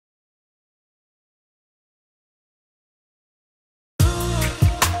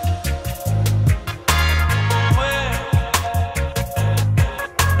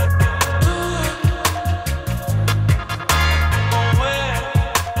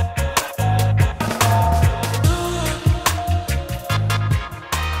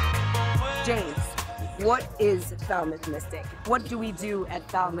is Falmouth Mystic? What do we do at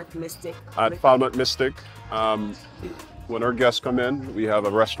Falmouth Mystic? At Falmouth Mystic, when our guests come in, we have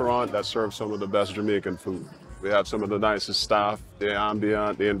a restaurant that serves some of the best Jamaican food. We have some of the nicest staff, the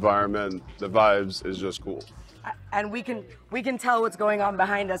ambient, the environment, the vibes is just cool. And we can tell what's going on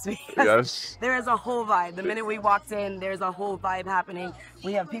behind us because Yes. there is a whole vibe. The minute we walked in, there's a whole vibe happening.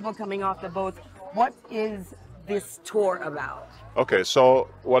 We have people coming off the boats. What is this tour about? Okay, so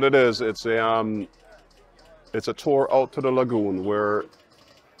what it is, it's a tour out to the lagoon where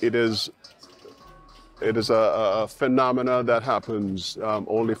it is a phenomena that happens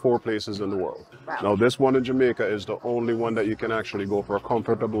only 4 places in the world. Wow. Now this one in Jamaica is the only one that you can actually go for a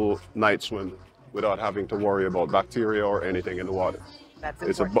comfortable night swim without having to worry about bacteria or anything in the water. That's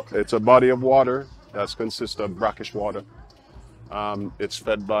important. It's a body of water that consists of brackish water. It's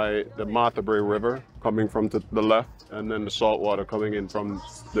fed by the Matabray River coming from the left, and then the salt water coming in from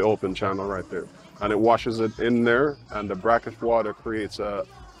the open channel right there. And it washes it in there, and the brackish water creates a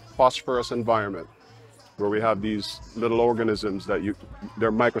phosphorus environment where we have these little organisms that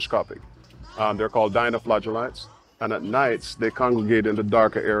they're microscopic. They're called dinoflagellates. And at nights, they congregate in the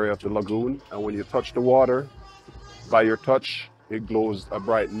darker area of the lagoon. And when you touch the water, by your touch, it glows a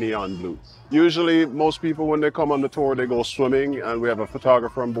bright neon blue. Usually, most people, when they come on the tour, they go swimming, and we have a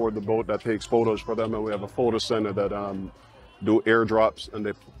photographer on board the boat that takes photos for them, and we have a photo center that do airdrops, and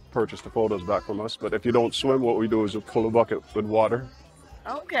they purchase the photos back from us. But if you don't swim, what we do is we fill a bucket with water.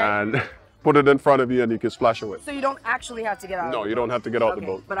 Okay. And put it in front of you, and you can splash away. So you don't actually have to get out of the boat? No, you don't have to get out the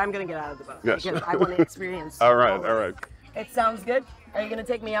boat. But I'm going to get out of the boat. Yes. Because I want to experience All right, all right. It sounds good. Are you going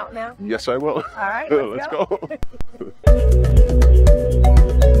to take me out now? Yes, I will. All right, let's go.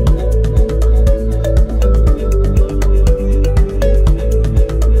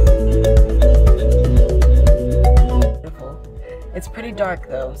 It's pretty dark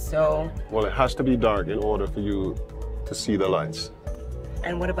though, so... Well, it has to be dark in order for you to see the lights.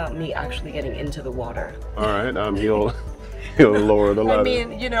 And what about me actually getting into the water? All right, he'll lower the ladder. I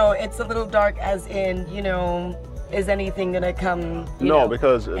mean, you know, it's a little dark as in, you know, is anything gonna come,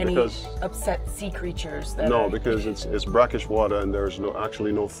 because upset sea creatures? Because it's brackish water and there's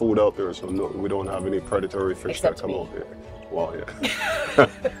actually no food out there, so we don't have any predatory fish Except that come me. out there. Well, yeah.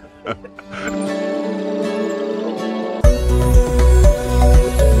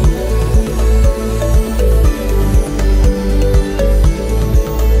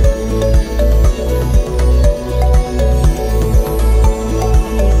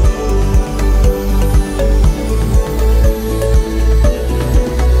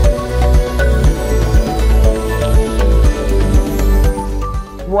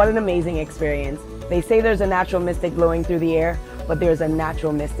 What an amazing experience. They say there's a natural mystic glowing through the air, but there's a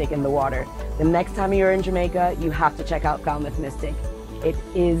natural mystic in the water. The next time you're in Jamaica, you have to check out Falmouth Mystic. It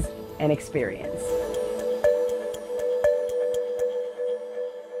is an experience.